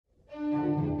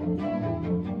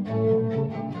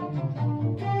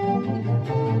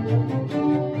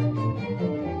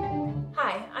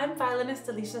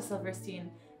Elicia Silverstein,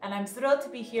 and I'm thrilled to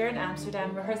be here in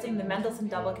Amsterdam rehearsing the Mendelssohn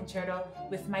Double Concerto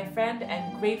with my friend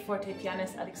and great forte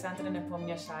pianist Alexandra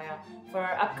Nepomnyashchaya for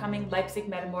our upcoming Leipzig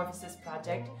Metamorphosis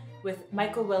project with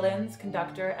Mateusz Willens,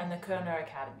 conductor, and the Kölner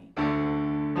Akademie.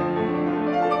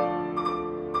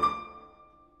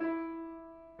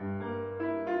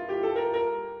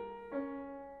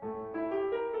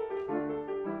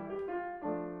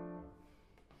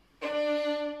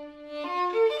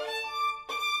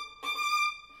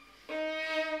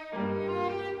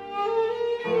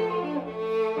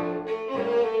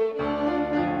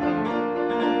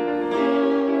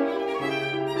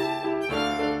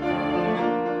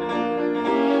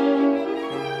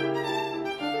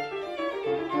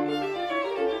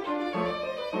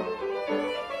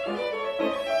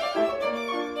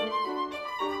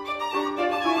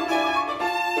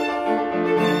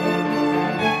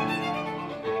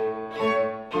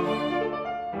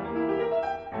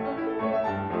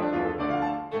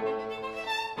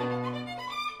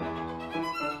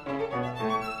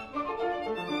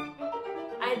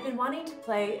 I'd been wanting to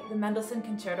play the Mendelssohn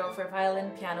Concerto for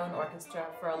violin, piano, and orchestra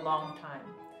for a long time.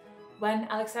 When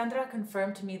Alexandra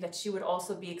confirmed to me that she would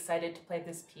also be excited to play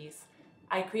this piece,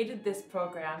 I created this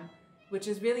program, which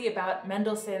is really about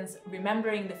Mendelssohn's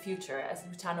remembering the future, as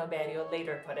Luciano Berio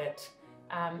later put it,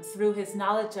 through his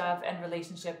knowledge of and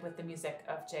relationship with the music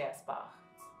of J.S. Bach.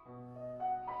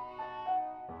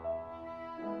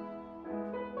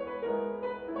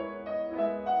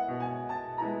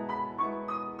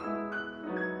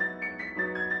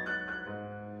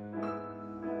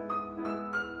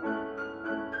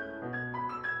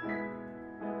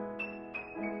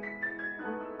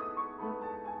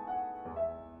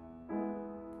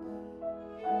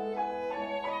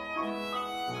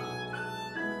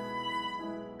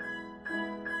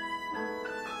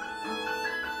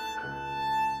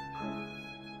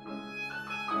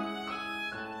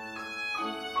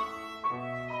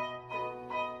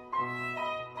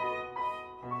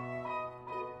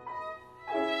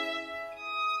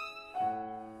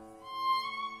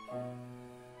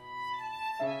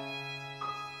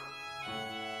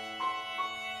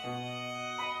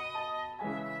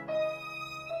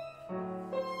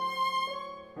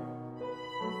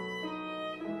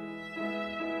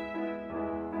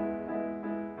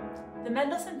 The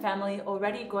Mendelssohn family,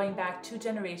 already going back 2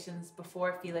 generations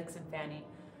before Felix and Fanny,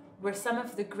 were some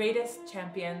of the greatest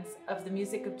champions of the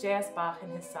music of J.S. Bach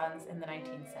and his sons in the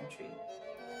 19th century.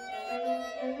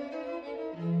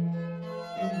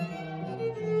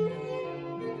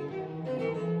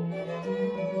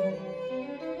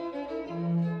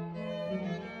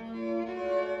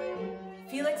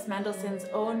 Felix Mendelssohn's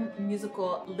own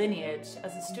musical lineage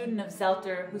as a student of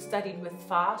Zelter, who studied with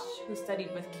Fasch, who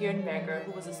studied with Kirnberger,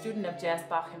 who was a student of J.S.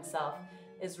 Bach himself,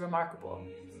 is remarkable.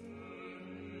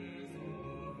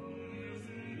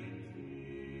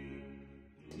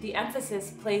 The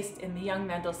emphasis placed in the young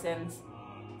Mendelssohn's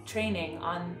training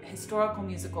on historical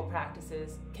musical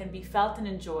practices can be felt and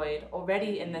enjoyed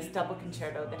already in this double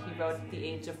concerto that he wrote at the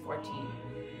age of 14.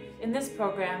 In this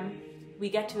program, we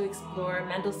get to explore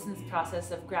Mendelssohn's process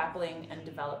of grappling and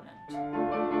development.